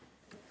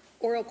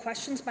Oral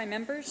questions by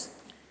members.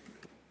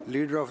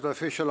 Leader of the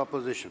Official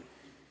Opposition.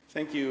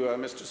 Thank you,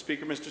 Mr.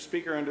 Speaker. Mr.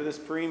 Speaker, under this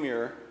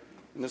Premier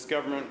and this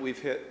government, we've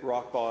hit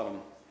rock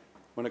bottom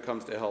when it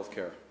comes to health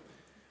care.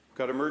 We've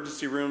got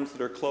emergency rooms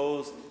that are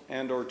closed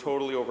and or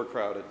totally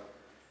overcrowded,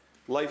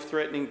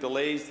 life-threatening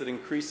delays that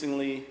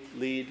increasingly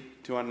lead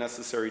to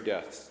unnecessary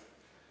deaths,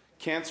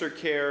 cancer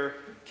care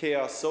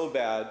chaos so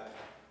bad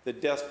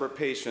that desperate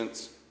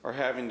patients are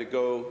having to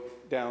go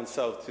down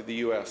south to the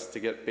U.S. to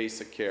get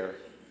basic care.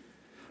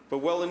 But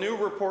while a new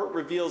report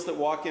reveals that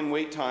walk-in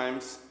wait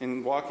times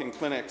in walk-in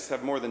clinics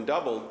have more than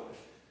doubled,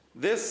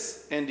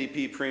 this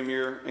NDP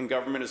Premier and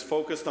government is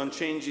focused on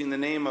changing the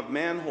name of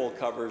manhole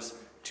covers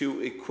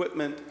to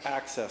equipment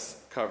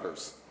access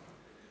covers.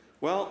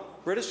 Well,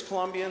 British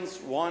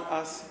Columbians want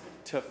us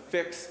to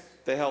fix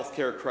the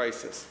healthcare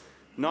crisis,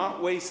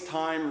 not waste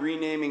time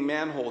renaming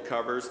manhole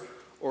covers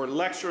or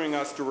lecturing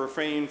us to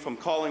refrain from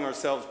calling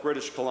ourselves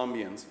British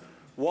Columbians.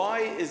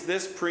 Why is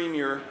this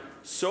Premier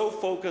so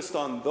focused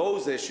on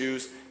those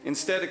issues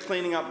instead of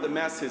cleaning up the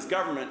mess his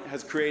government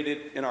has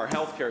created in our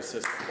healthcare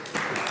system?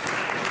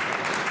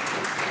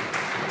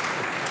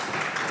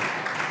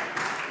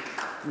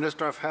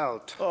 Minister of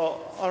Health.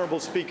 Honourable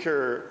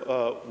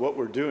Speaker, what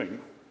we're doing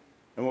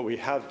and what we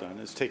have done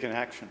is taken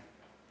action.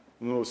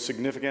 The most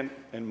significant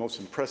and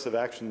most impressive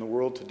action in the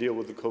world to deal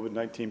with the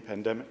COVID-19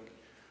 pandemic.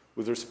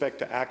 With respect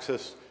to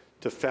access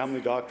to family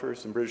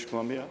doctors in British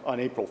Columbia, on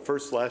April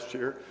 1st last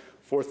year,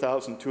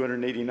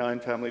 4,289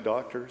 family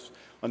doctors.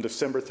 On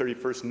December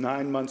 31st,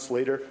 9 months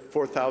later,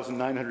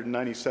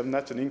 4,997.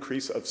 That's an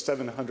increase of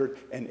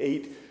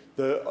 708.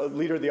 The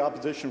Leader of the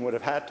Opposition would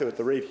have had to, at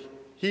the rate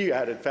he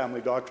added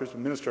family doctors, the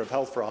Minister of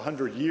Health, for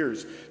 100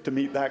 years to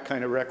meet that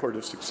kind of record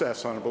of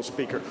success, Honourable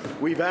Speaker.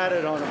 We've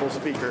added, Honourable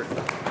Speaker,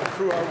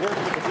 through our work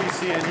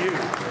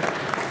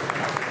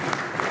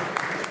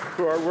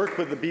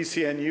with the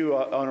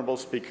BCNU, Honourable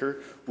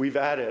Speaker, we've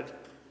added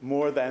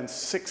more than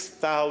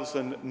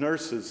 6,000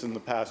 nurses in the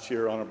past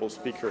year, Honourable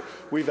Speaker.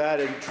 We've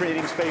added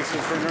training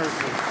spaces for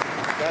nurses.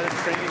 We've added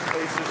training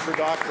spaces for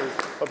doctors,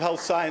 of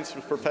health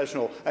sciences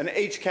professionals, an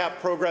HCAP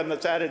program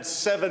that's added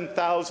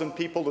 7,000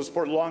 people to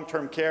support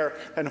long-term care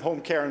and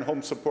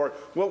home support.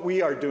 What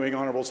we are doing,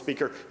 Honourable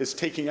Speaker, is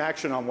taking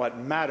action on what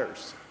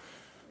matters.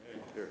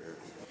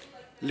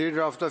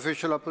 Leader of the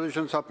Official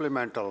Opposition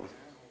Supplemental.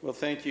 Well,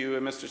 thank you,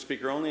 Mr.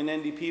 Speaker. Only in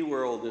NDP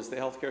world is the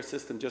healthcare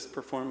system just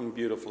performing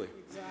beautifully.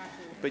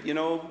 Exactly. But you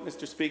know,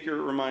 Mr. Speaker,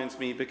 it reminds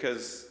me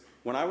because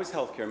when I was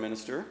healthcare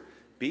minister,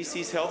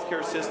 BC's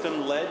healthcare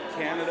system led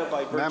Canada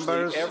by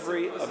virtually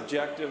every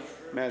objective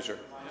measure.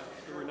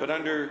 But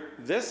under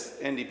this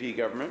NDP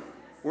government,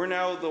 we're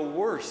now the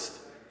worst,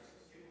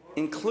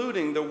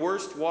 including the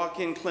worst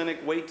walk-in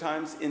clinic wait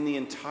times in the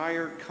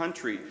entire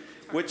country,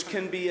 which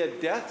can be a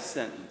death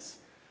sentence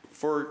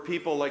for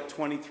people like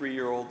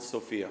 23-year-old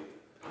Sophia.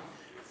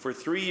 For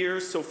 3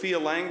 years, Sophia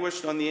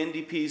languished on the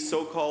NDP's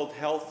so-called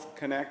Health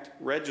Connect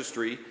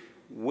registry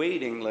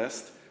waiting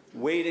list,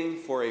 waiting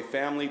for a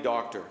family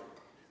doctor.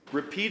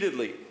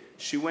 Repeatedly,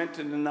 she went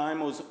to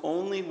Nanaimo's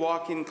only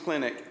walk-in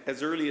clinic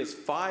as early as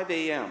 5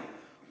 a.m.,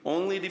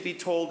 only to be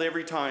told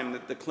every time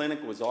that the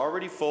clinic was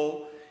already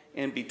full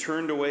and be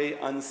turned away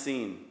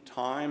unseen,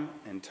 time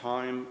and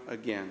time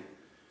again.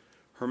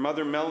 Her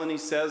mother, Melanie,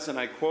 says, and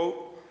I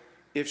quote,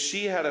 "If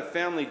she had a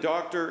family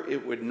doctor,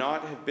 it would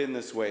not have been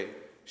this way.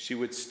 She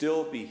would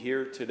still be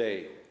here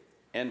today."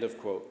 End of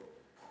quote.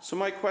 So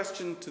my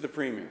question to the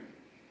Premier,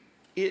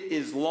 it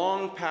is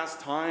long past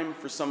time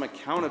for some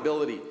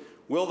accountability.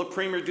 Will the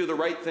Premier do the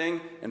right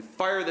thing and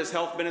fire this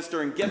health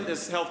minister and get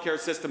this healthcare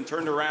system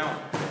turned around?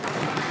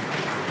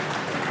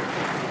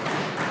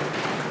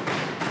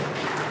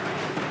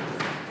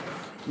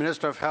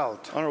 Minister of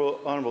Health.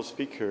 Honourable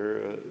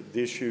Speaker,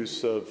 the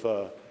issues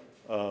of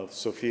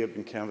Sophia have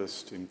been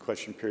canvassed in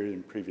question period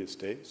in previous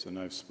days, and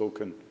I've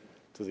spoken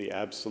to the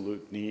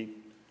absolute need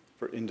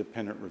for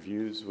independent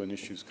reviews when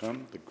issues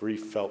come. The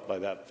grief felt by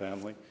that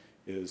family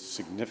is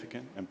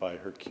significant, and by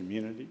her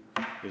community.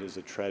 It is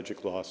a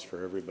tragic loss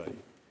for everybody.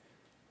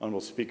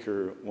 Honourable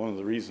Speaker, one of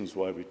the reasons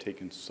why we've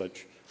taken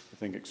such, I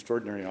think,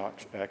 extraordinary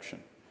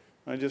action,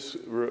 I just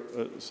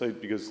say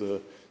because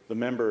the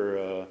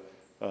member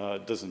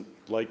doesn't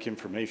like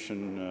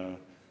information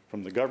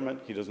from the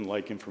government, he doesn't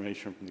like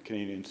information from the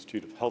Canadian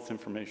Institute of Health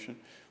Information.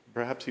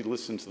 Perhaps he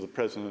listened to the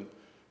President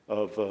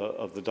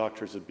of the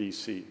Doctors of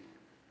BC,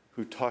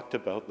 who talked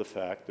about the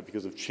fact that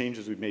because of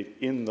changes we've made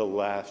in the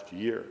last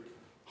year,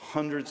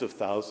 hundreds of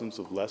thousands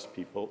of less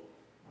people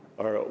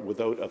are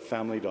without a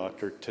family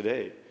doctor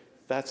today.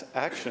 That's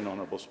action,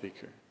 Honourable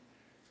Speaker.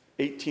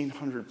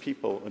 1,800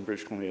 people in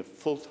British Columbia have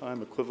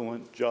full-time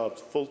equivalent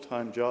jobs,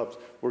 full-time jobs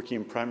working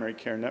in primary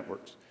care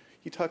networks.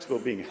 He talks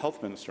about being a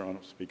health minister,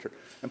 Honourable Speaker,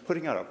 and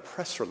putting out a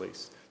press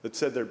release that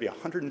said there'd be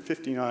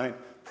 159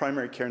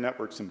 primary care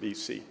networks in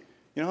BC.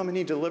 You know how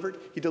many he delivered?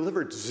 He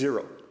delivered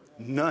zero.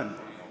 None.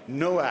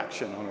 No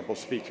action, Honourable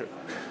Speaker.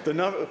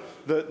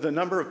 The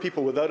number of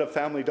people without a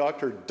family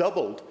doctor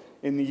doubled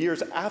in the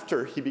years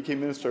after he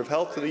became Minister of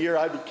Health to the year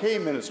I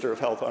became Minister of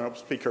Health, Honourable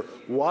Speaker.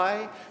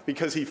 Why?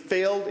 Because he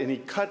failed and he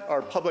cut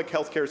our public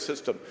health care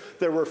system.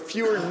 There were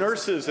fewer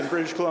nurses in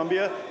British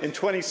Columbia in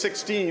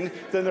 2016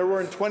 than there were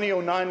in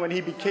 2009 when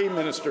he became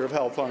Minister of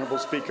Health, Honourable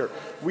Speaker.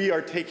 We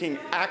are taking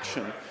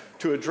action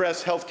to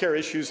address healthcare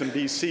issues in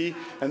BC,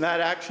 and that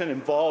action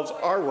involves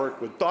our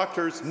work with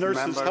doctors,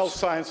 nurses, health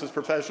sciences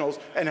professionals,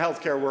 and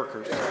healthcare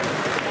workers.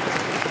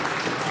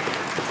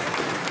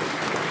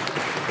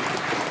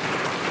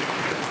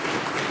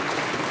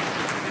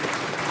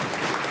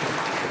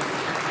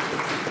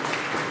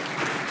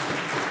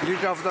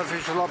 Leader of the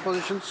Official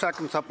Opposition,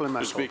 second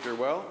supplemental. Mr. Speaker,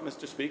 well,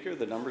 Mr. Speaker,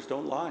 the numbers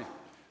don't lie.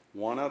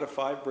 1 out of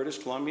 5 British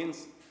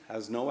Columbians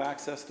has no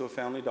access to a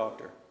family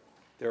doctor.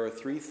 There are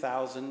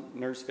 3,000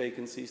 nurse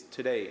vacancies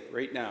today,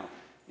 right now,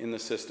 in the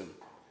system.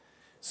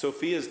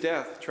 Sophia's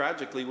death,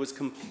 tragically, was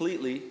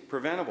completely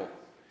preventable.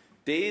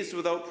 Days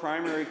without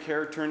primary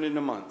care turned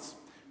into months,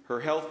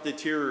 her health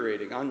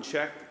deteriorating,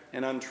 unchecked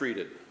and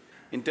untreated.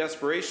 In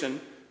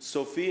desperation,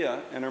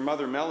 Sophia and her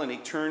mother, Melanie,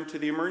 turned to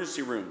the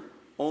emergency room,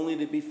 only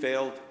to be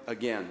failed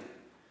again.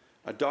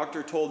 A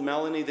doctor told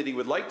Melanie that he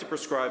would like to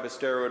prescribe a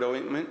steroid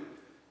ointment,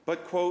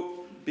 but,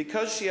 quote,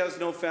 because she has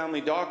no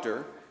family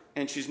doctor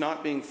and she's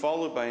not being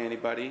followed by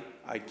anybody,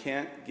 I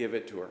can't give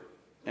it to her,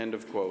 end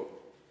of quote.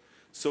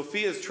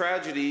 Sophia's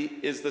tragedy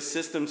is the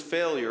system's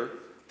failure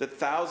that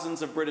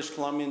thousands of British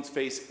Columbians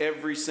face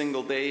every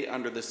single day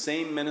under the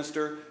same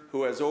minister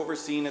who has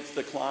overseen its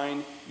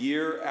decline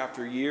year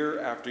after year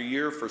after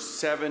year for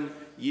 7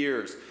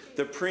 years.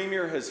 The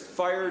Premier has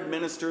fired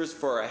ministers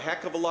for a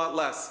heck of a lot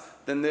less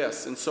than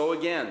this. And so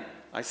again,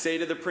 I say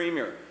to the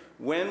Premier,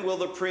 when will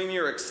the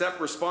Premier accept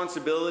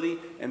responsibility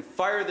and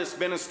fire this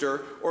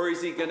minister, or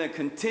is he going to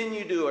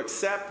continue to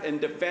accept and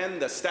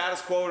defend the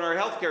status quo in our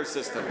healthcare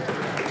system?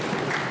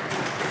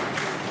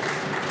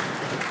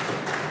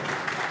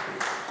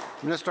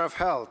 Minister of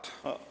Health.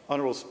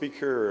 Honourable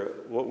Speaker,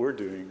 what we're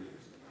doing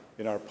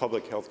in our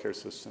public healthcare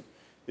system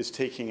is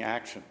taking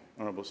action,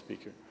 Honourable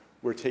Speaker.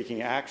 We're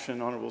taking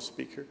action, Honourable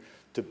Speaker,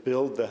 to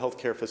build the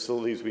healthcare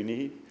facilities we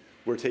need.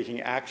 We're taking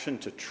action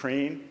to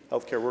train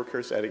healthcare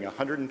workers, adding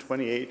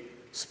 128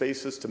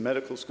 spaces to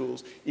medical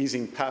schools,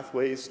 easing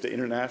pathways to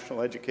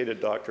international educated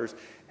doctors,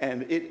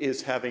 and it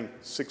is having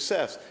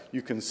success.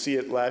 You can see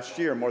it last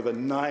year. More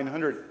than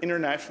 900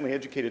 internationally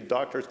educated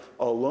doctors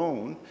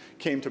alone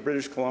came to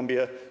British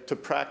Columbia to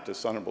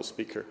practice, Honourable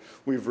Speaker.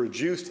 We've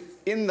reduced,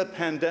 in the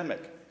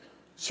pandemic,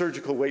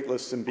 surgical wait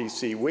lists in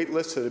BC, wait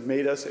lists that have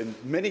made us, in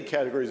many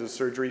categories of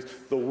surgeries,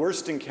 the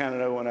worst in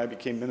Canada when I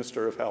became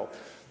Minister of Health.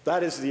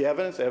 That is the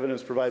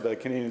evidence provided by the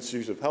Canadian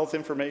Institute of Health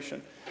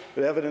Information,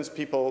 but evidence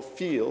people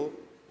feel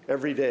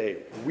every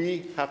day.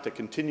 We have to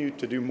continue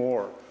to do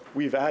more.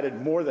 We've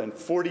added more than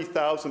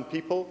 40,000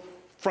 people,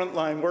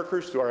 frontline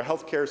workers, to our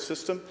healthcare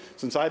system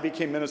since I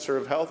became Minister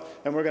of Health,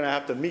 and we're going to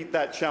have to meet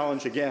that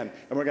challenge again,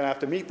 and we're going to have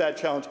to meet that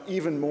challenge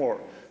even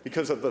more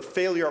because of the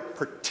failure,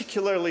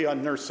 particularly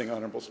on nursing,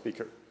 Honourable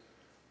Speaker,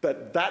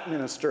 that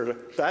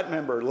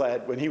member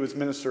led when he was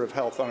Minister of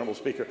Health, Honourable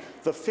Speaker.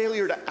 The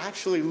failure to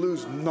actually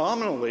lose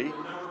nominally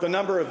the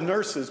number of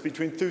nurses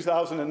between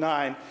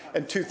 2009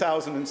 and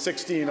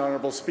 2016,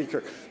 Honourable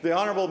Speaker. The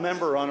Honourable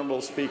Member,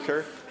 Honourable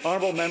Speaker,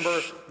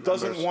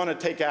 doesn't want to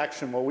take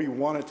action. Well, we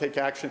want to take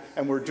action,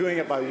 and we're doing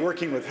it by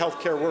working with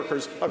healthcare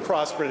workers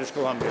across British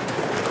Columbia.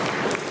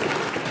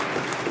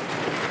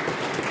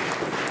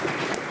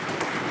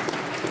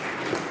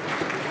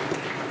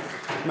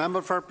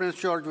 Member for Prince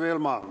George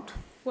Valemount.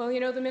 Well,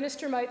 you know, the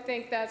minister might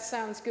think that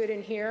sounds good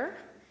in here,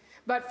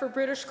 but for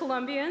British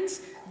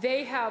Columbians,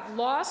 they have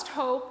lost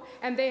hope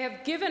and they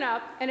have given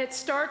up, and it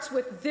starts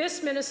with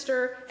this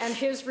minister and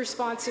his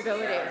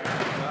responsibility.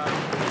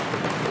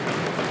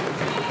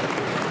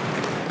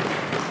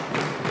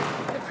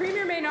 The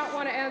Premier may not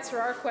want to answer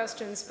our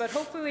questions, but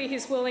hopefully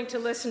he's willing to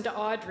listen to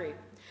Audrey,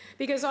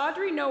 because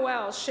Audrey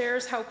Noel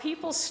shares how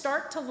people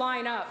start to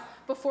line up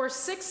before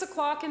 6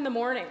 o'clock in the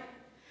morning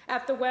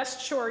at the West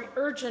Shore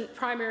Urgent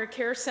Primary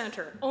Care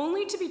Centre,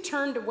 only to be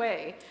turned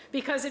away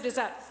because it is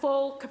at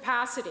full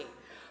capacity.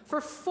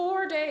 For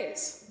 4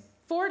 days,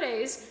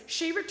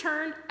 she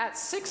returned at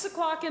 6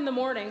 o'clock in the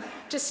morning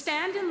to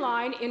stand in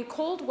line in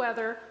cold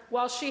weather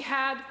while she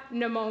had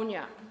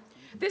pneumonia.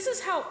 This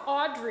is how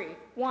Audrey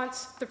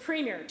wants the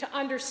Premier to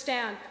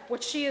understand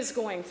what she is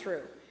going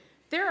through.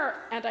 There are,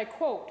 and I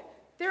quote,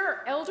 "There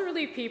are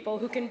elderly people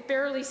who can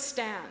barely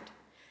stand,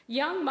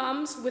 young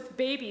mums with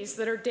babies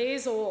that are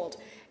days old,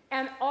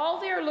 and all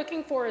they are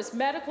looking for is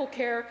medical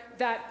care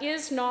that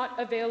is not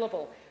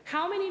available.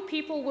 How many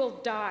people will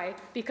die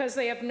because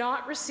they have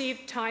not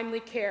received timely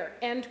care?"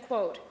 End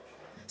quote.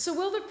 So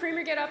will the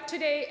Premier get up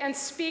today and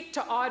speak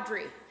to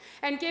Audrey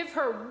and give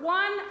her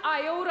one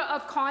iota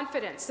of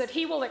confidence that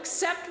he will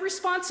accept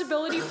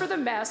responsibility for the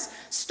mess,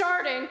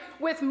 starting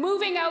with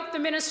moving out the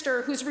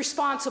minister who's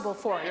responsible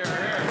for it?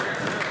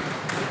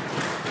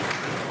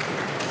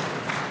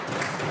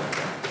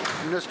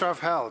 Minister of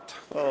Health.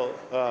 Well,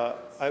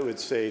 I would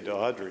say to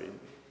Audrey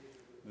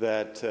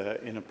that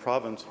in a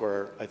province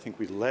where I think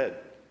we led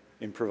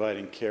in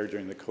providing care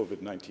during the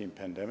COVID-19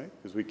 pandemic,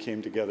 because we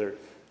came together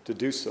to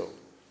do so,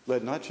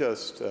 led not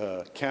just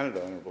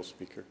Canada, Honourable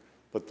Speaker,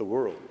 but the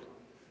world.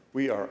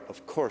 We are,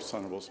 of course,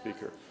 Honourable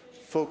Speaker,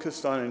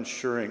 focused on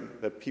ensuring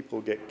that people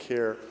get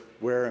care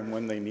where and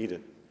when they need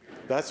it.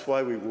 That's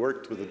why we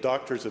worked with the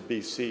doctors of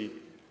BC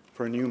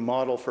for a new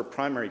model for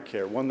primary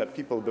care, one that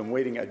people have been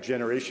waiting a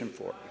generation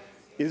for.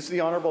 Is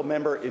the honourable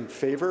member in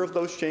favour of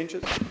those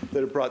changes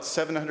that have brought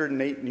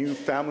 708 new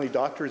family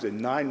doctors in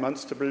 9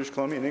 months to British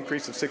Columbia, an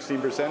increase of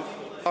 16%?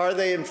 Are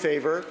they in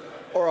favour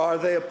or are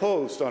they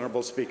opposed,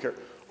 Honourable Speaker?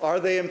 Are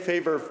they in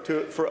favour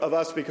of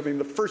us becoming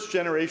the first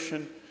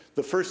generation,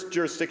 the first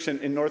jurisdiction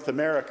in North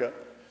America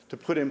to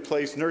put in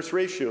place nurse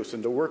ratios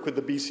and to work with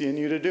the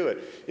BCNU to do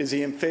it? Is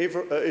he in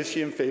favour? Is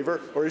she in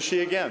favour, or is she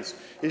against?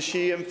 Is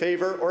she in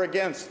favour or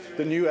against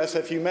the new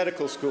SFU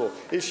Medical School?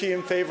 Is she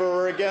in favour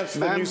or against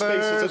the new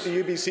spaces at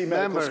the UBC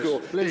Medical School?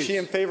 Please. Is she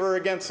in favour or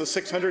against the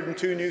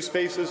 602 new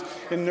spaces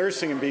in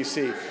nursing in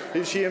BC?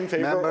 Is she in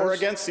favour or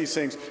against these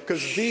things?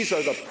 Because these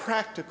are the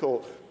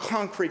practical,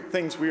 concrete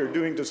things we are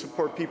doing to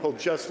support people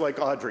just like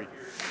Audrey.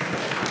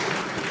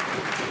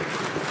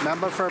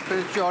 Member for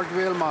Prince George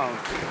Valemount.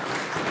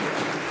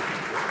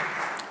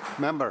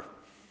 Member.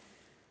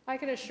 I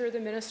can assure the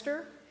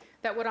minister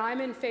that what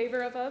I'm in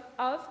favour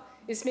of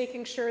is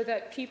making sure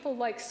that people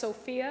like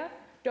Sophia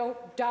don't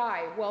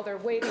die while they're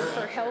waiting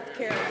for health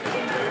care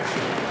in British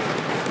Columbia.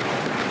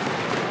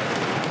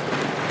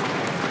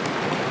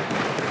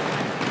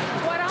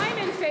 What I'm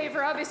in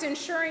favour of is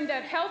ensuring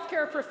that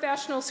healthcare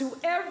professionals who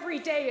every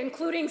day,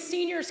 including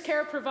seniors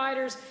care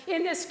providers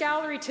in this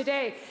gallery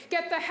today,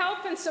 get the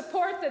help and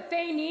support that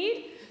they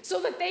need so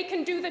that they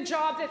can do the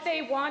job that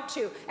they want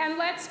to. And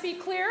let's be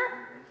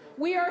clear,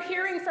 we are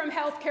hearing from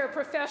healthcare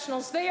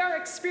professionals. They are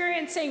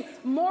experiencing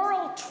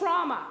moral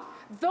trauma.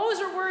 Those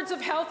are words of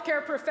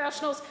healthcare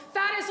professionals.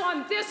 That is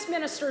on this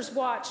minister's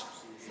watch.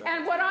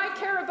 And what I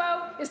care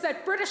about is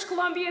that British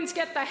Columbians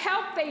get the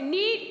help they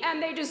need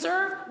and they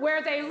deserve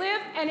where they live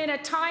and in a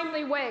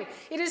timely way.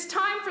 It is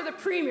time for the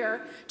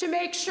Premier to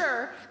make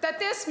sure that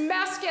this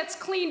mess gets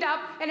cleaned up,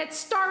 and it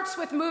starts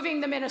with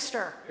moving the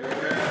minister.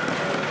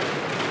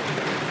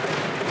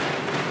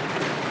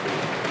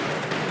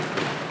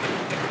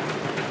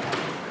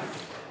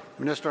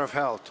 Minister of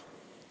Health.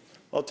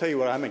 I'll tell you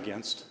what I'm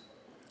against.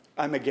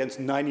 I'm against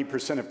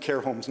 90% of care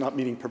homes not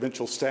meeting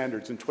provincial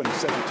standards in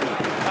 2017.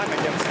 I'm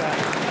against that.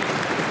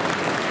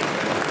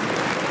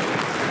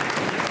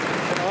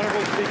 And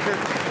Honourable Speaker,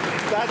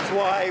 that's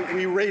why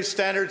we raise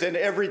standards in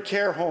every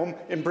care home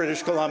in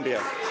British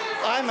Columbia.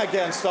 I'm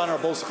against,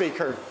 Honourable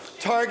Speaker,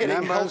 targeting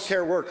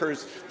healthcare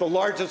workers, the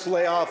largest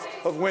layoff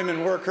of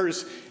women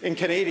workers in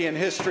Canadian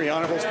history,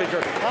 Honourable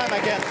Speaker. I'm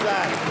against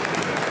that.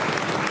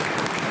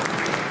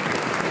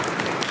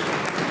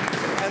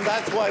 And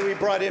that's why we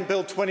brought in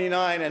Bill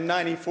 29 and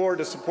 94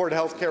 to support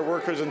healthcare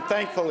workers, and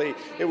thankfully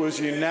it was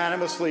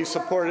unanimously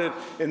supported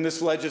in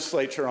this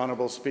legislature,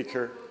 Honourable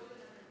Speaker.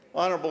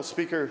 Honourable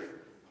Speaker,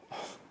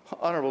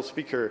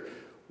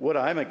 what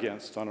I'm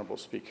against, Honourable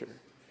Speaker,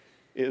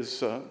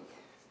 is,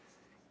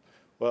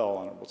 well,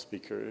 Honourable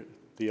Speaker,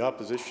 the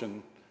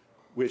opposition,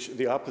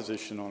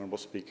 Honourable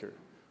Speaker,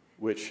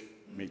 which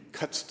made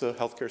cuts to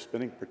healthcare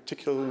spending,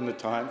 particularly in the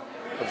time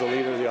of the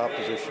Leader of the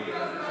Opposition,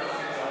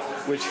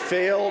 which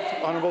failed,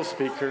 Honourable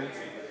Speaker,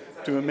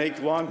 to make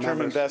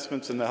long-term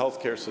investments in the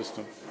healthcare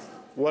system.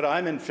 What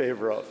I'm in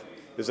favour of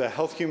is a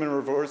health human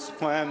resource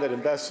plan that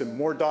invests in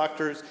more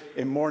doctors,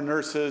 in more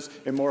nurses,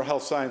 in more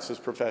health sciences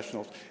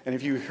professionals. And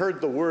if you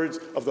heard the words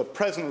of the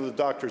President of the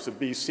Doctors of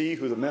BC,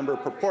 who the member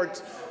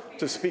purports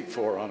to speak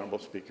for, Honourable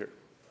Speaker,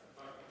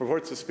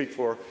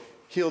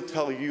 he'll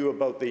tell you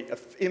about the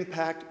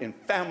impact in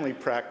family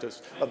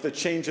practice of the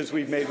changes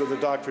we've made with the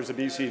doctors of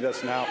BC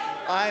just now.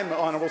 I'm,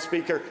 Honourable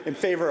Speaker, in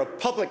favour of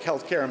public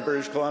health care in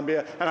British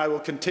Columbia, and I will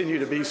continue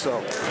to be so.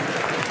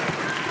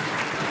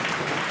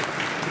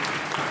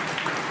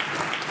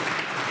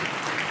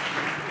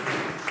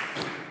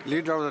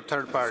 Leader of the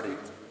Third Party.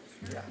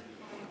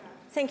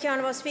 Thank you,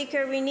 Honourable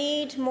Speaker. We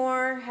need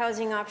more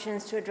housing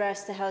options to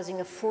address the housing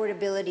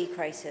affordability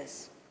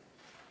crisis.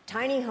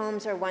 Tiny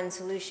homes are one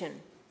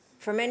solution.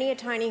 For many, a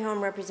tiny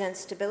home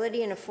represents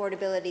stability and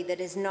affordability that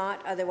is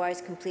not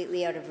otherwise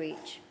completely out of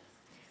reach.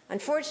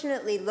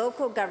 Unfortunately,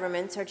 local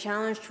governments are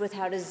challenged with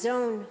how to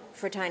zone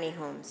for tiny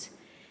homes.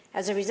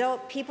 As a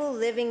result, people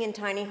living in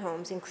tiny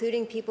homes,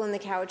 including people in the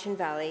Cowichan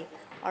Valley,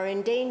 are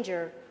in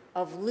danger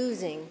of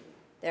losing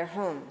their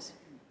homes.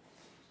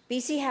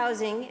 BC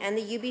Housing and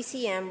the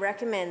UBCM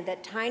recommend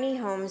that tiny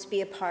homes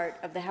be a part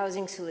of the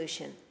housing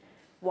solution.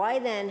 Why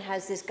then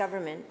has this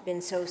government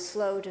been so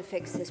slow to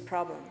fix this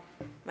problem?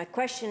 My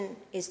question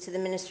is to the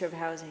Minister of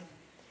Housing.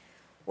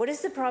 What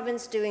is the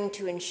province doing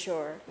to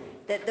ensure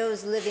that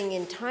those living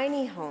in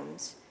tiny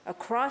homes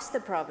across the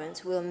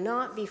province will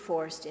not be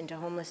forced into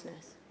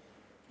homelessness?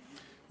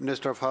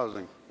 Minister of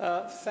Housing.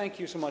 Thank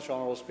you so much,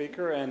 Honourable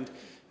Speaker. And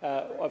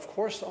of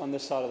course, on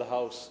this side of the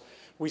House,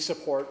 we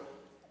support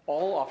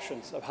all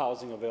options of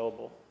housing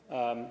available.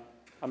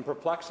 I'm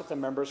perplexed at the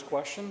member's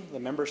question. The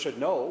member should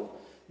know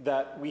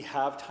that we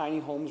have tiny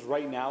homes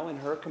right now in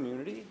her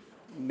community,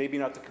 maybe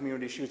not the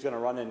community she was going to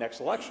run in next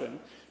election,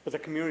 but the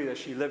community that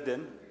she lived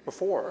in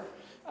before,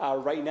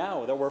 right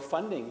now, that we're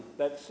funding,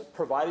 that's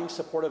providing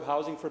supportive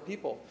housing for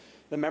people.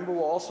 The member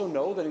will also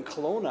know that in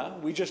Kelowna,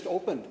 we just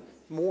opened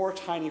more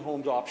tiny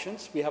homes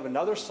options. We have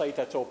another site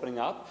that's opening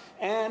up,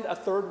 and a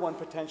third one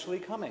potentially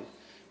coming.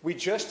 We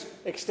just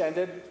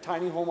extended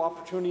tiny home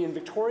opportunity in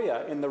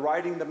Victoria in the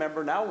riding the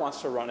member now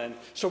wants to run in,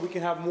 so we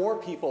can have more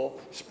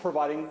people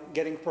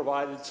getting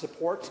provided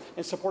support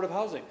and supportive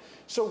housing.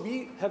 So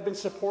we have been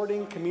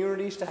supporting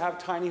communities to have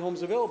tiny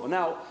homes available.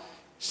 Now,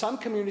 some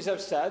communities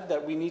have said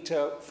that we need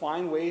to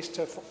find ways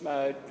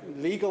to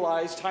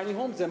legalize tiny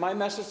homes, and my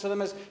message to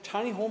them is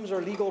tiny homes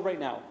are legal right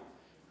now.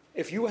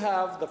 If you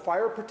have the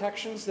fire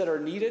protections that are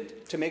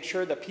needed to make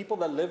sure that people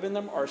that live in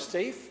them are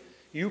safe,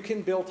 you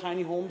can build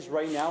tiny homes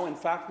right now. In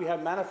fact, we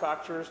have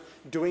manufacturers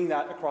doing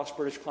that across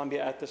British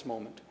Columbia at this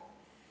moment.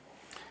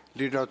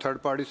 Leader of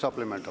Third Party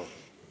Supplemental.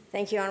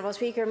 Thank you, Honourable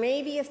Speaker.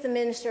 Maybe if the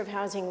Minister of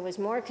Housing was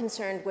more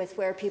concerned with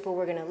where people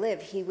were going to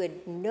live, he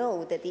would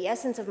know that the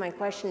essence of my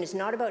question is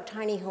not about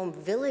tiny home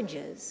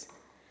villages,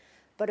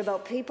 but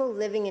about people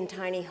living in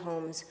tiny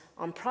homes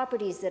on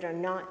properties that are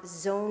not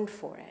zoned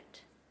for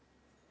it.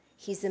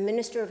 He's the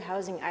Minister of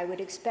Housing. I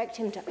would expect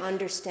him to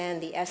understand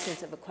the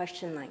essence of a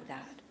question like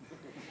that.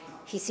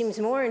 He seems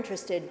more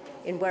interested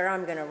in where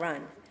I'm going to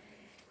run.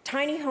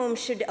 Tiny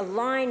homes should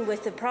align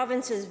with the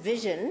province's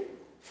vision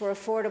for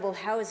affordable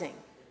housing.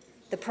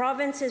 The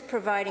province is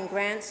providing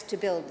grants to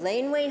build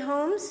laneway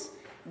homes,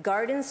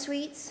 garden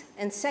suites,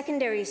 and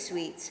secondary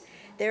suites.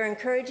 They're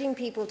encouraging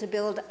people to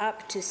build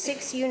up to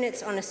 6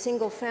 units on a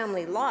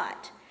single-family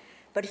lot.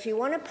 But if you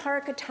want to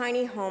park a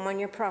tiny home on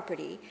your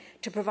property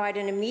to provide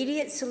an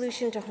immediate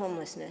solution to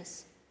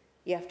homelessness,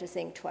 you have to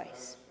think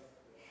twice.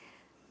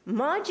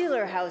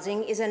 Modular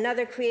housing is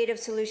another creative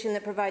solution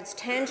that provides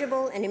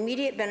tangible and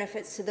immediate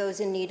benefits to those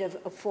in need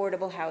of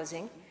affordable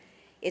housing.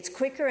 It's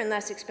quicker and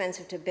less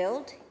expensive to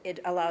build. It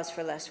allows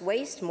for less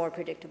waste, more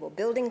predictable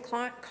building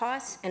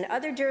costs, and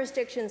other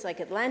jurisdictions like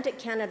Atlantic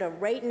Canada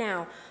right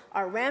now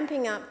are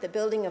ramping up the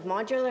building of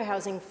modular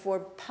housing for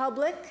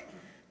public,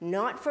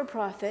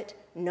 not-for-profit,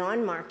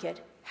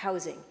 non-market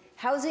housing.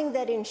 Housing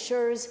that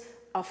ensures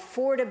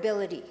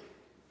affordability.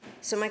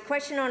 So my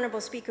question,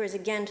 Honourable Speaker, is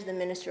again to the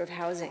Minister of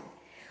Housing.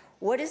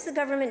 What is the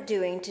government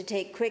doing to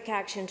take quick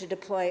action to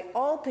deploy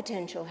all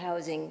potential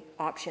housing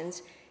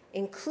options,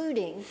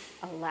 including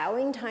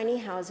allowing tiny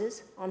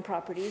houses on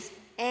properties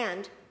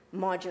and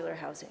modular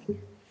housing?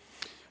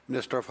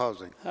 Minister of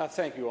Housing.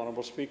 Thank you,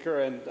 Honourable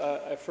Speaker. And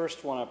I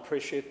first want to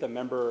appreciate the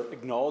member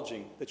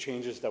acknowledging the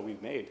changes that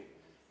we've made,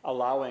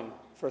 allowing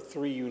for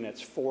 3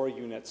 units, 4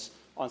 units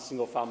on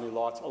single-family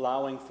lots,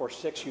 allowing for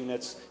 6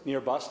 units near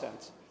bus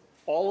stands.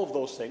 All of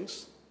those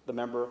things the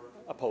member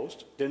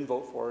opposed, didn't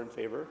vote for in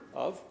favor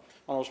of,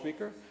 Honourable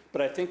Speaker,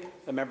 but I think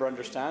the member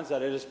understands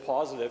that it is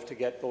positive to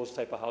get those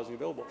type of housing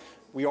available.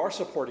 We are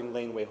supporting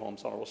laneway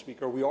homes, Honourable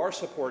Speaker. We are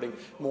supporting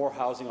more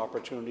housing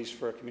opportunities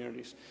for our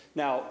communities.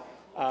 Now,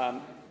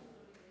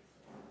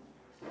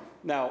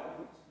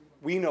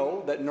 we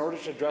know that in order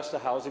to address the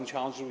housing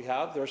challenges we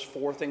have, there's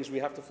 4 things we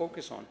have to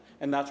focus on,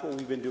 and that's what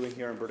we've been doing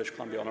here in British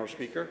Columbia, Honourable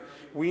Speaker.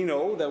 We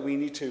know that we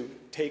need to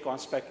take on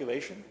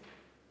speculation.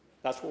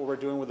 That's what we're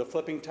doing with the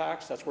flipping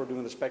tax. That's what we're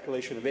doing with the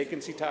speculation and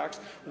vacancy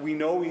tax. We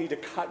know we need to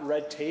cut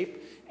red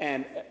tape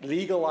and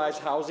legalize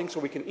housing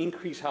so we can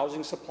increase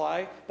housing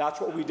supply.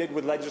 That's what we did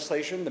with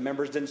legislation. The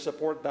members didn't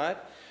support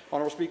that.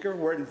 Honourable Speaker,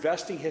 we're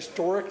investing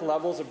historic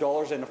levels of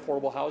dollars in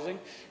affordable housing,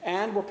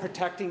 and we're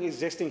protecting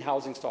existing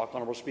housing stock,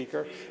 Honourable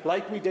Speaker,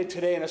 like we did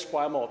today in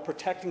Esquimalt,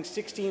 protecting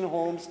 16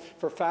 homes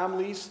for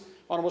families.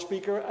 Honourable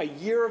Speaker, a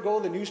year ago,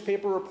 the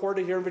newspaper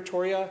reported here in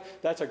Victoria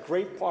that's a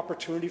great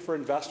opportunity for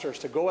investors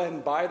to go ahead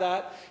and buy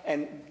that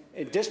and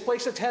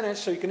displace the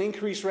tenants so you can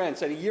increase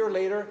rents. And a year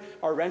later,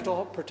 our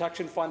rental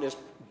protection fund is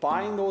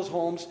buying those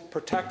homes,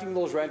 protecting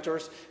those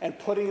renters, and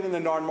putting it in the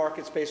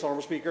non-market space,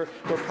 Honourable Speaker.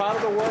 We're proud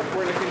of the work.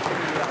 We're going to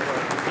continue that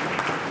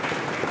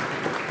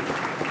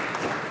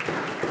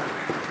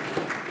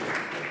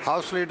work.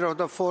 House Leader of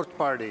the Fourth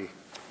Party.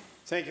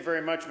 Thank you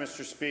very much,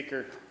 Mr.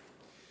 Speaker.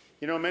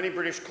 You know, many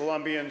British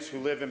Columbians who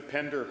live in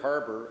Pender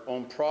Harbour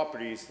own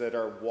properties that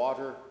are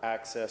water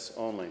access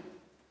only.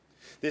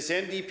 This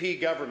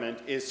NDP government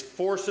is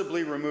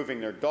forcibly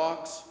removing their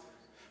docks.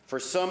 For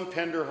some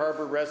Pender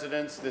Harbour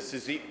residents, this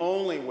is the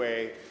only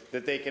way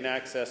that they can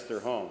access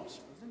their homes.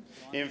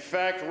 In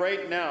fact,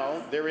 right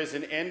now, there is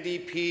an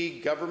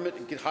NDP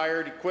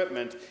government-hired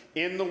equipment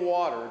in the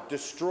water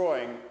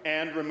destroying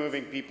and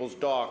removing people's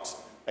docks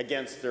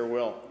against their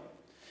will.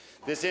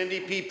 This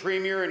NDP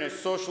Premier and his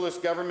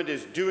socialist government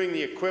is doing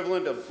the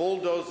equivalent of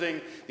bulldozing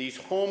these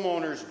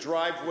homeowners'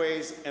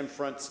 driveways and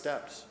front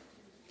steps.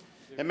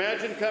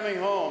 Imagine coming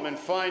home and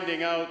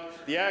finding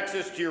out the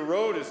access to your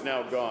road is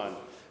now gone.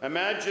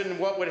 Imagine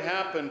what would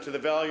happen to the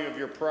value of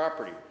your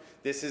property.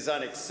 This is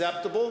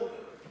unacceptable.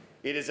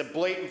 It is a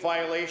blatant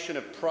violation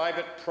of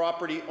private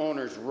property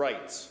owners'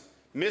 rights.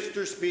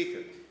 Mr.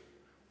 Speaker,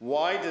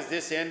 why does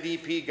this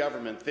NDP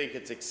government think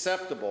it's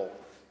acceptable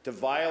to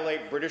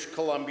violate British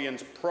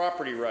Columbians'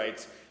 property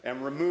rights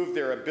and remove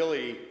their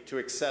ability to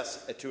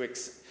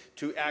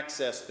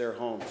access their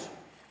homes?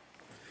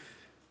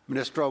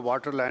 Minister of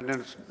Water, Land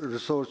and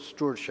Resource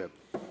Stewardship.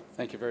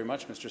 Thank you very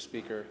much, Mr.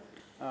 Speaker.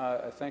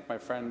 I thank my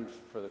friend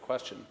for the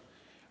question.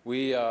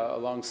 We,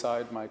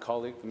 alongside my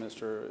colleague, the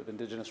Minister of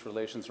Indigenous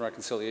Relations and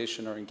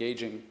Reconciliation, are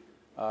engaging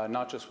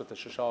not just with the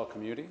Shishal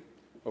community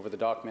over the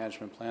dock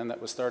management plan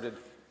that was started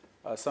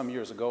some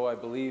years ago, I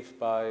believe,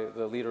 by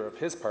the leader of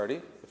his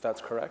party, if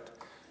that's correct,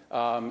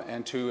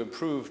 and to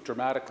improve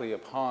dramatically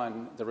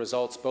upon the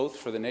results both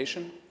for the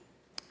nation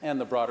and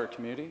the broader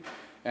community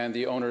and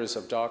the owners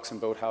of docks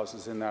and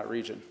boathouses in that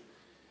region.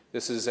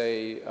 This is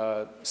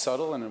a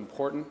subtle and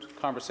important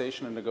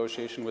conversation and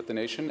negotiation with the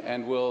nation,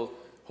 and will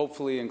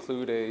hopefully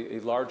include a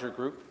larger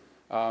group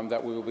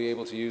that we will be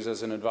able to use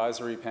as an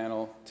advisory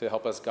panel to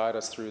help us guide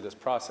us through this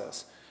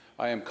process.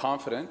 I am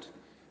confident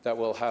that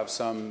we'll have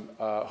some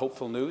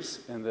hopeful news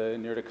in the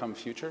near-to-come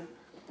future.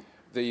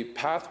 The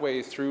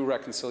pathway through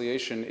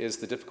reconciliation is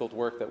the difficult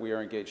work that we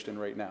are engaged in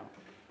right now.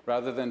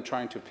 Rather than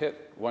trying to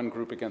pit one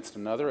group against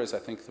another, as I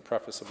think the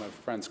preface of my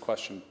friend's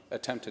question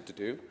attempted to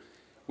do,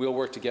 we'll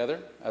work together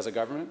as a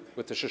government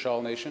with the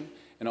Shishal Nation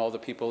and all the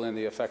people in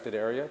the affected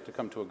area to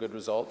come to a good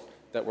result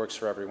that works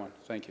for everyone.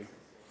 Thank you.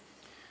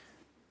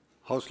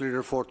 House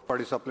Leader, Fourth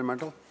Party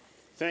Supplemental.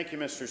 Thank you,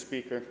 Mr.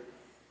 Speaker.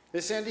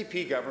 This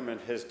NDP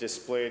government has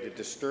displayed a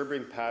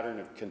disturbing pattern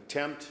of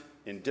contempt,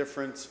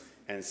 indifference,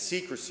 and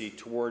secrecy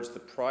towards the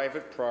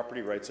private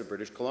property rights of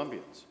British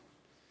Columbians.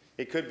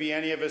 It could be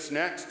any of us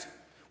next.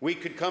 We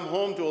could come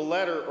home to a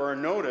letter or a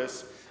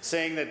notice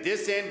saying that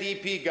this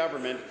NDP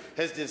government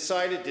has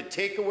decided to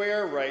take away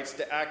our rights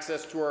to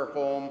access to our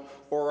home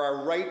or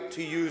our right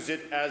to use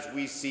it as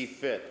we see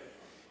fit.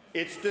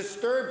 It's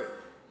disturbing.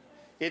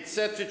 It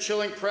sets a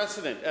chilling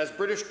precedent. As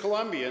British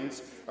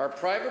Columbians, our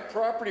private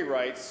property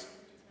rights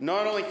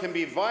not only can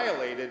be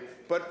violated,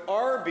 but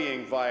are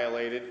being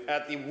violated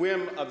at the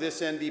whim of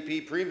this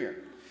NDP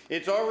Premier.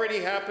 It's already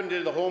happened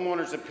to the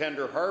homeowners of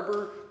Pender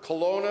Harbour,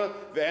 Kelowna,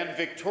 and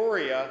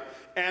Victoria,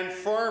 and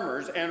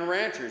farmers and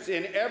ranchers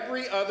in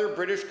every other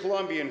British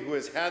Columbian who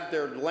has had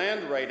their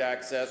land right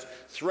access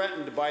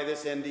threatened by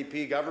this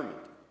NDP government.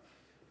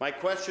 My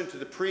question to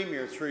the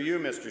Premier, through you,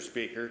 Mr.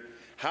 Speaker,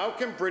 how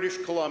can British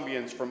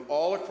Columbians from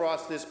all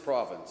across this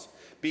province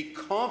be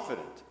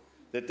confident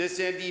that this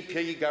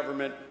NDP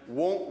government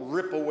won't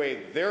rip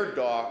away their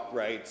dock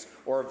rights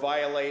or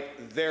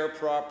violate their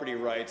property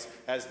rights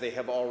as they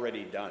have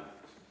already done?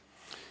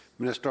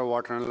 Minister of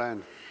Water and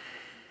Land.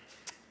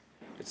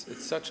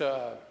 It's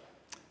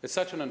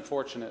such an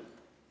unfortunate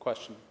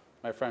question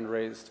my friend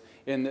raised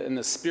in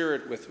the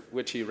spirit with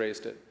which he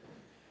raised it.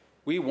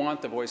 We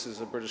want the voices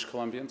of British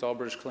Columbians, all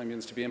British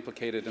Columbians, to be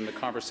implicated in the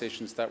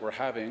conversations that we're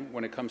having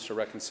when it comes to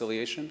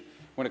reconciliation,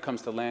 when it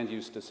comes to land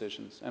use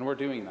decisions, and we're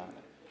doing that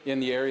in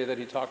the area that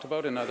he talked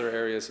about and other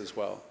areas as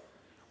well.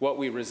 What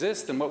we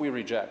resist and what we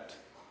reject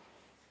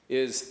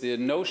is the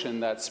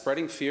notion that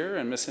spreading fear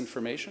and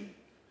misinformation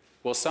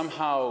will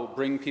somehow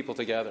bring people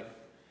together,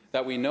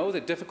 that we know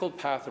the difficult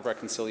path of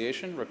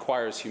reconciliation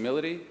requires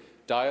humility,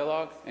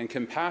 dialogue, and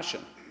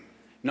compassion,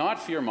 not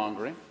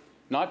fear-mongering,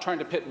 not trying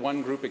to pit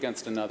one group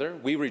against another.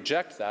 We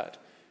reject that.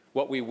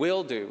 What we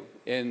will do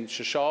in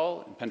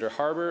Shishal, in Pender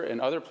Harbour,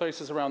 and other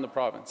places around the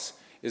province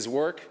is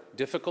work,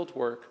 difficult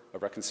work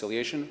of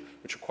reconciliation,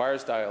 which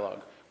requires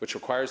dialogue, which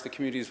requires the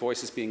community's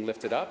voices being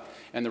lifted up,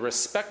 and the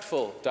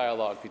respectful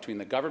dialogue between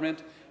the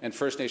government and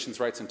First Nations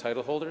rights and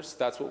title holders.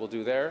 That's what we'll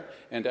do there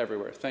and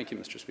everywhere. Thank you,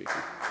 Mr.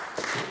 Speaker.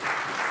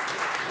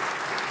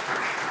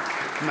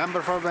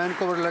 Member for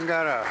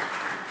Vancouver-Langara.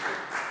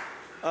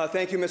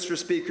 Thank you, Mr.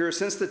 Speaker.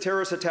 Since the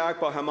terrorist attack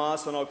by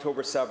Hamas on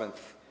October 7th,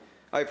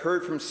 I've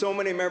heard from so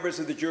many members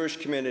of the Jewish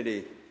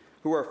community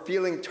who are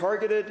feeling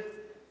targeted,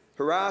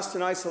 harassed,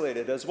 and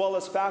isolated, as well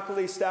as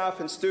faculty, staff,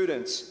 and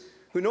students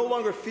who no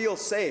longer feel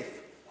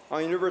safe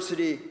on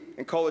university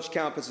and college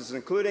campuses,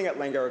 including at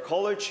Langara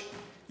College,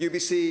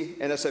 UBC,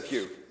 and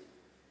SFU.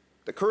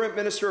 The current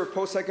Minister of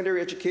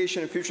Post-Secondary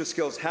Education and Future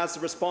Skills has the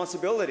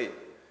responsibility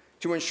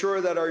to ensure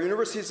that our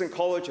universities and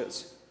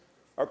colleges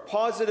are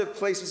positive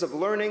places of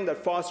learning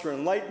that foster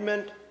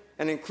enlightenment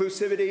and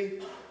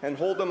inclusivity and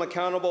hold them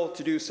accountable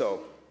to do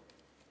so.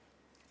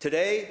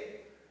 Today,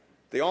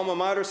 the Alma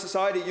Mater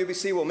Society at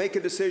UBC will make a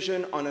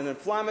decision on an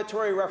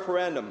inflammatory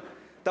referendum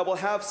that will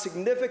have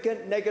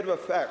significant negative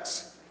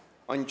effects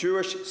on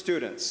Jewish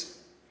students.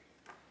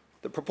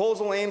 The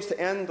proposal aims to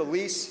end the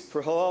lease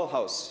for Hillel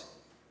House,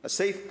 a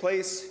safe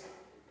place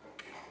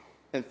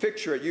and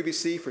fixture at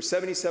UBC for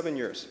 77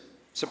 years,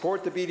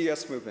 support the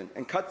BDS movement,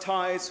 and cut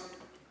ties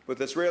with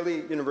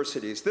Israeli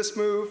universities. This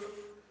move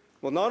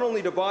will not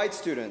only divide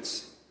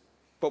students,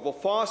 but will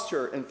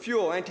foster and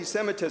fuel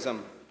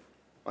anti-Semitism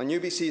on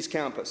UBC's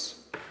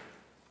campus.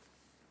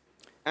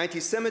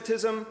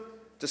 Anti-Semitism,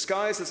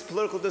 disguised as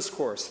political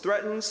discourse,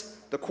 threatens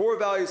the core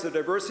values of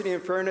diversity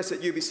and fairness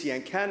at UBC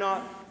and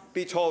cannot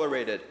be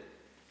tolerated.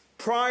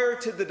 Prior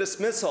to the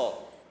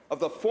dismissal of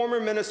the former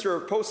Minister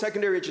of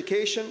Post-Secondary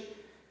Education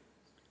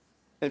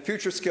and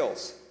Future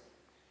Skills,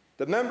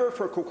 The member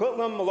for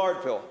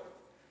Coquitlam-Millardville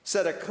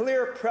set a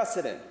clear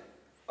precedent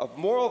of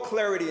moral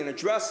clarity in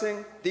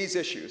addressing these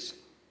issues.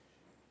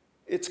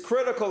 It's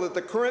critical that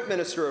the current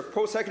Minister of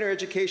Post-Secondary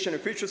Education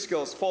and Future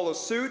Skills follow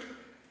suit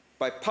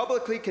by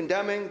publicly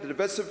condemning the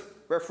divisive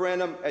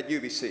referendum at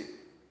UBC.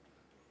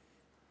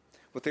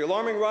 With the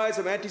alarming rise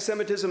of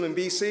anti-Semitism in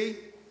BC,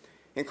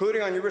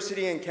 including on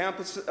university and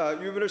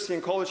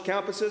college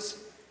campuses,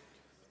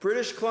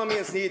 British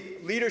Columbians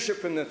need leadership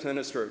from this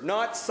minister,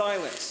 not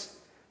silence.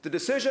 The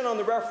decision on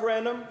the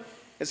referendum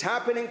is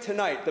happening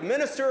tonight. The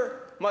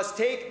minister must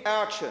take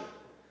action.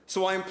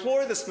 So I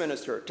implore this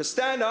minister to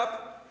stand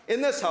up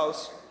in this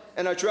House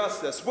and address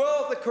this.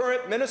 Will the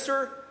current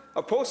Minister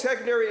of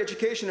Post-Secondary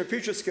Education and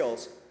Future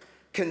Skills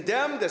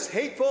condemn this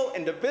hateful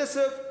and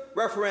divisive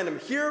referendum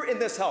here in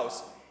this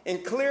House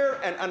in clear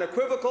and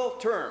unequivocal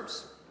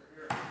terms?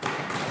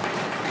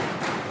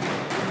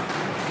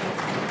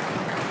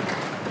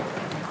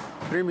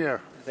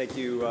 Premier. Thank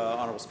you,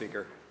 Honourable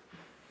Speaker.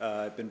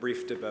 I've been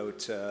briefed about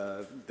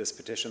this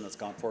petition that's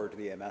gone forward to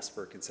the EMS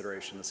for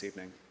consideration this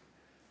evening.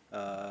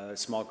 A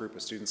small group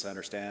of students, I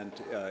understand,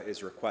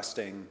 is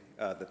requesting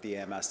that the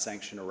EMS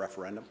sanction a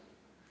referendum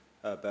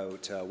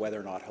about whether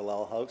or not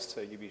Hillel House,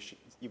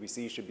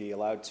 UBC, should be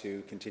allowed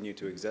to continue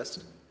to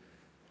exist,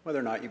 whether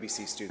or not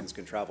UBC students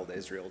can travel to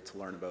Israel to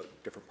learn about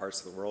different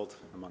parts of the world,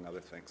 among other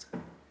things.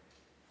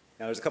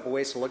 Now, there's a couple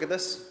ways to look at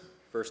this.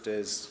 First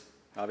is,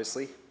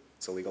 obviously,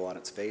 it's illegal on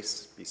its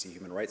face. BC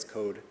Human Rights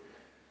Code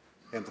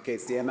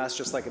implicates the EMS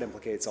just like it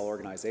implicates all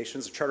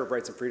organizations. The Charter of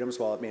Rights and Freedoms,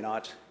 while it may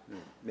not,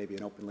 maybe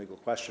an open legal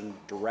question,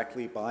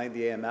 directly bind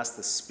the EMS,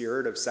 the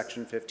spirit of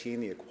Section 15,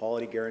 the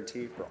equality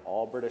guarantee for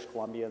all British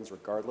Columbians,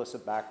 regardless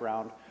of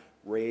background,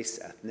 race,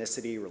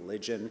 ethnicity,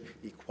 religion,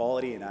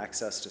 equality and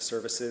access to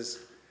services,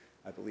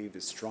 I believe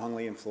is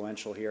strongly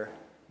influential here.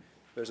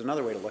 There's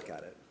another way to look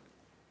at it,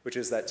 which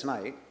is that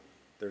tonight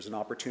there's an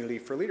opportunity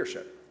for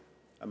leadership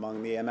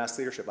among the EMS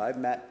leadership. I've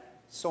met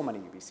so many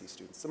UBC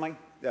students.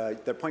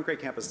 The Point Grey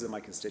campus is in my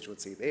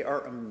constituency. They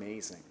are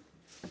amazing.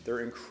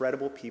 They're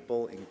incredible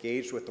people,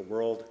 engaged with the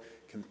world,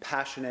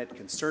 compassionate,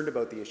 concerned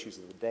about the issues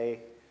of the day.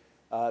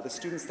 The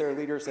students, they're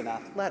leaders in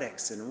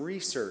athletics and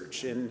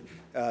research and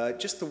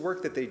just the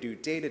work that they do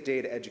day to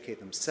day to educate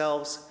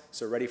themselves,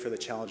 so ready for the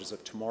challenges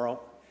of tomorrow.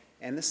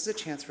 And this is a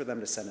chance for them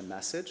to send a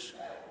message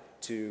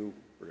to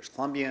British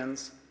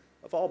Columbians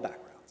of all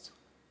backgrounds,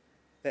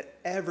 that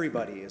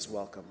everybody is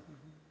welcome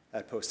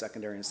at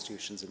post-secondary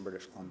institutions in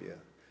British Columbia,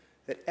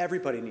 that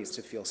everybody needs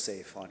to feel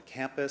safe on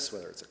campus,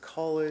 whether it's a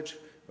college,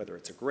 whether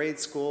it's a grade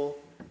school,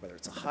 whether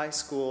it's a high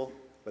school,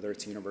 whether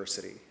it's a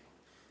university.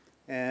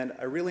 And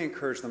I really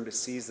encourage them to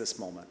seize this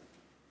moment.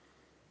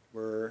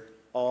 We're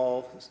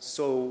all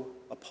so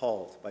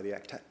appalled by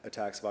the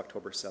attacks of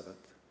October 7th.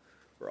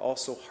 We're all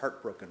so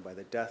heartbroken by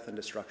the death and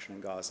destruction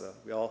in Gaza.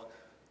 We all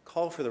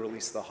call for the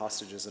release of the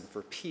hostages and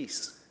for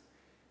peace.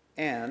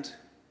 And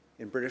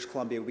in British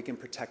Columbia, we can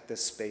protect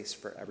this space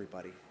for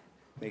everybody.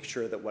 Make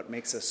sure that what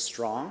makes us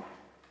strong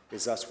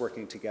is us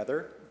working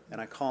together,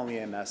 and I call on the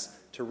EMS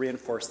to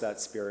reinforce that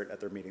spirit at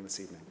their meeting this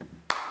evening.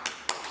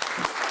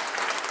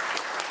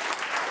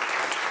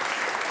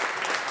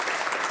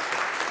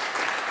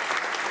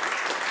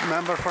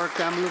 Member for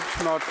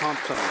Kamloops North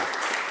Thompson.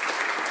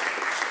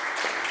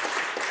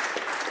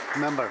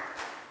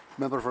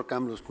 Member for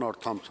Kamloops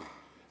North Thompson.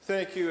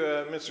 Thank you,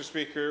 Mr.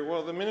 Speaker.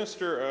 Well, the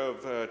Minister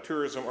of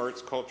Tourism,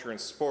 Arts, Culture and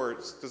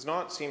Sports does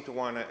not seem to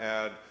want to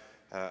add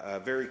a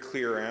very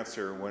clear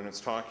answer when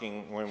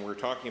we're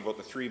talking about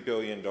the $3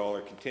 billion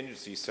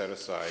contingency set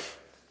aside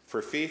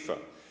for FIFA.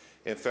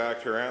 In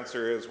fact, her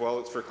answer is, well,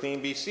 it's for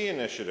Clean BC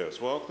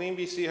initiatives. Well, Clean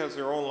BC has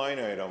their own line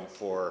item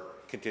for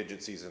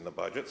contingencies in the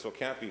budget, so it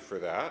can't be for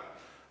that.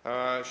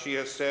 She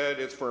has said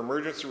it's for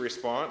emergency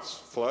response,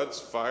 floods,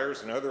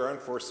 fires, and other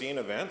unforeseen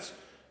events.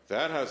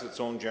 That has its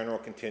own general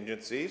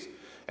contingencies.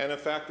 And in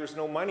fact, there's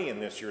no money in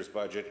this year's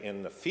budget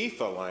in the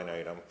FIFA line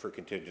item for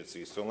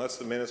contingencies. So unless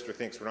the minister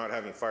thinks we're not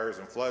having fires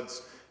and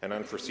floods and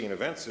unforeseen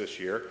events this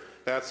year,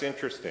 that's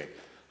interesting.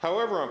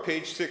 However, on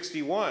page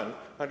 61,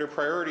 under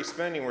priority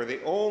spending, where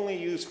they only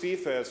use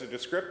FIFA as a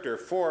descriptor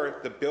for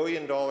the $1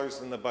 billion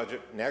in the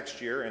budget next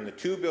year and the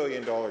 $2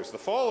 billion the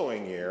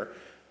following year,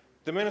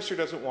 the minister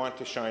doesn't want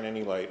to shine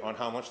any light on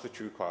how much the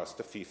true cost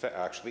of FIFA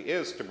actually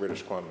is to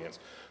British Columbians.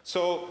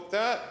 So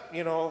that,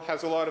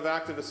 has a lot of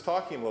activists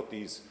talking about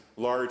these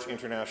large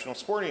international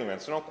sporting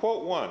events. And I'll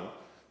quote one.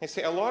 They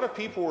say, a lot of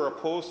people were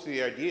opposed to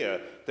the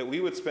idea that we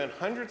would spend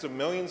hundreds of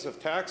millions of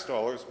tax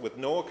dollars with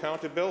no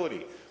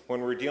accountability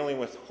when we're dealing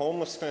with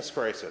homelessness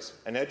crisis,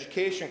 an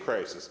education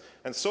crisis,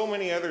 and so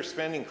many other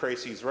spending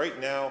crises right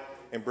now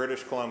in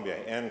British Columbia,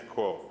 end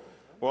quote.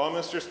 Well,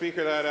 Mr.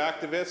 Speaker, that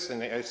activist,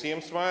 and I see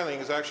him smiling,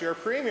 is actually our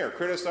Premier,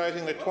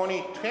 criticizing the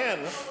 2010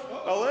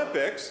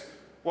 Olympics,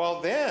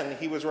 while then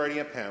he was writing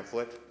a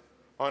pamphlet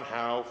on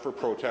how for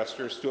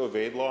protesters to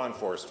evade law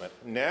enforcement.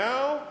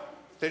 Now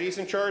that he's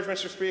in charge,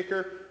 Mr.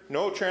 Speaker,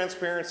 no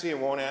transparency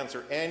and won't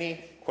answer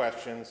any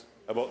questions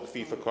about the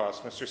FIFA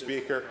costs, Mr.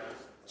 Speaker.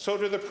 So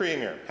to the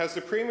Premier. Has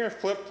the Premier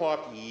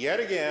flip-flopped yet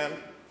again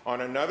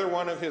on another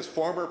one of his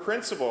former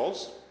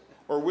principals,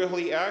 or will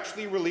he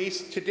actually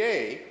release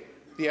today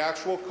the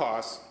actual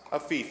costs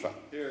of FIFA?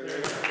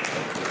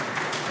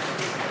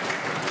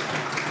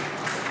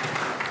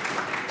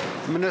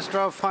 Minister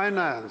of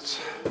Finance.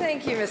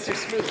 Thank you, Mr.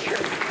 Speaker.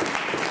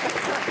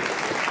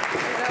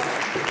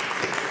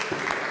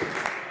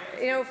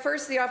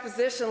 First the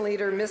opposition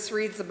leader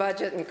misreads the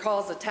budget and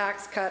calls a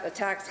tax cut a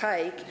tax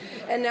hike,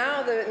 and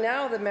now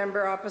the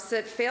member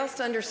opposite fails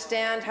to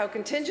understand how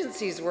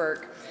contingencies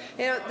work.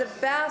 The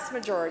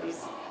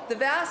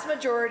vast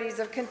majorities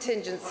of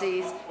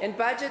contingencies in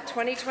Budget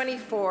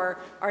 2024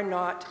 are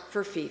not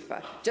for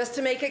FIFA. Just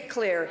to make it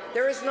clear,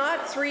 there is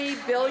not $3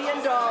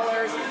 billion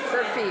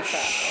for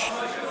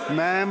FIFA.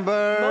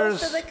 Members.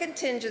 Most of the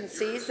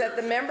contingencies that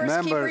the members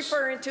keep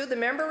referring to, the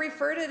member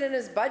referred it in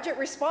his budget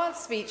response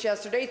speech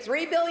yesterday,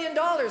 $3 billion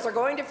are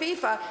going to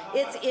FIFA.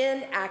 It's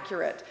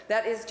inaccurate.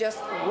 That is just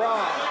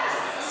wrong.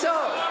 So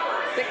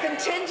the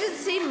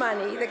contingency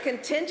money, the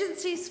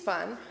contingencies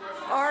fund,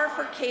 are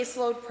for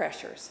caseload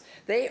pressures.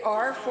 They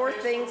are for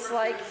things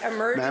like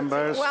emergency.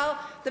 Members. Well,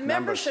 the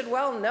members should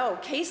well know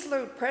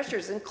caseload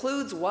pressures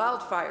includes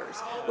wildfires,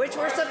 which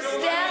were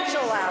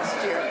substantial last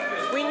year.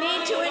 We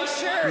need to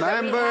ensure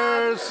that we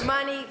have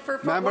money for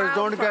Members, wildfires.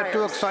 don't get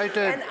too excited.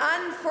 And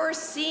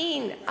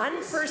unforeseen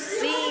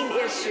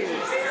issues.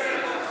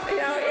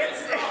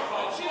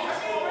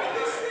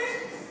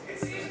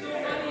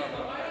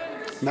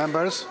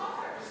 Members.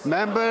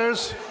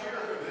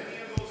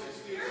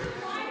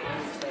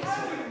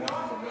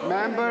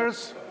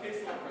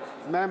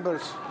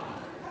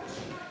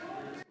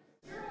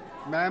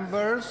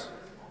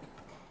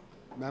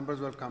 Members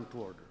will come to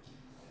order.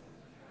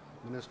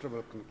 Minister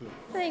will conclude.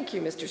 Thank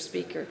you, Mr.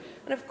 Speaker.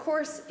 And of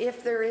course,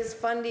 if there is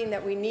funding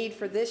that we need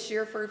for this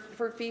year for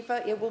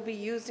FIFA, it will be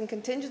used in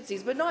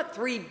contingencies, but not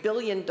 $3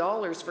 billion,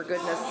 for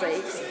goodness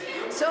sakes.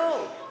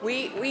 So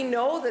we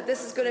know that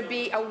this is going to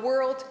be a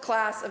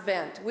world-class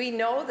event. We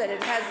know that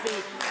it has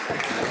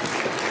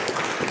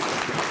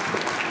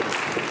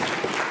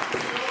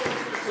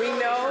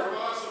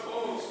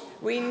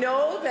We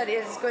know that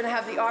it is going to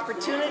have the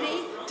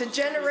opportunity to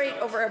generate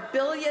over $1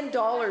 billion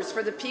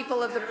for the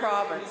people of the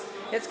province.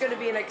 It's going to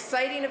be an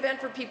exciting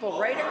event for people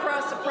right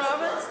across the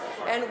province,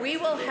 and we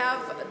will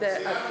have the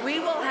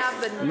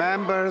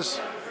Members.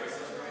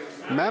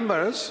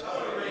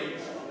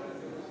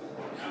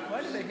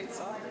 Why do they hate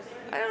soccer?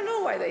 I don't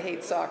know why they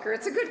hate soccer.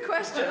 It's a good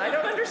question. I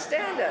don't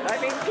understand it.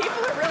 I mean,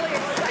 people are really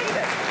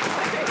excited.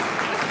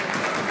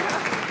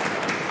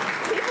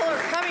 People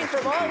are coming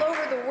from all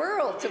over the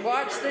world to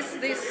watch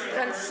these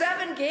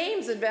 7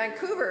 games in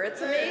Vancouver.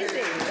 It's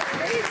amazing. It's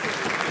amazing.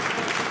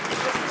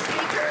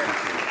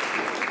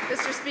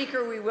 Mr.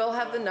 Speaker, we will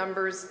have the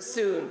numbers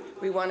soon.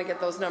 We want to get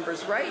those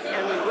numbers right,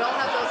 and we will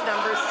have those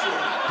numbers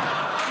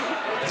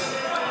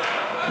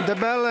soon. The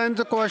bell ends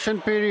the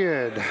question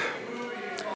period.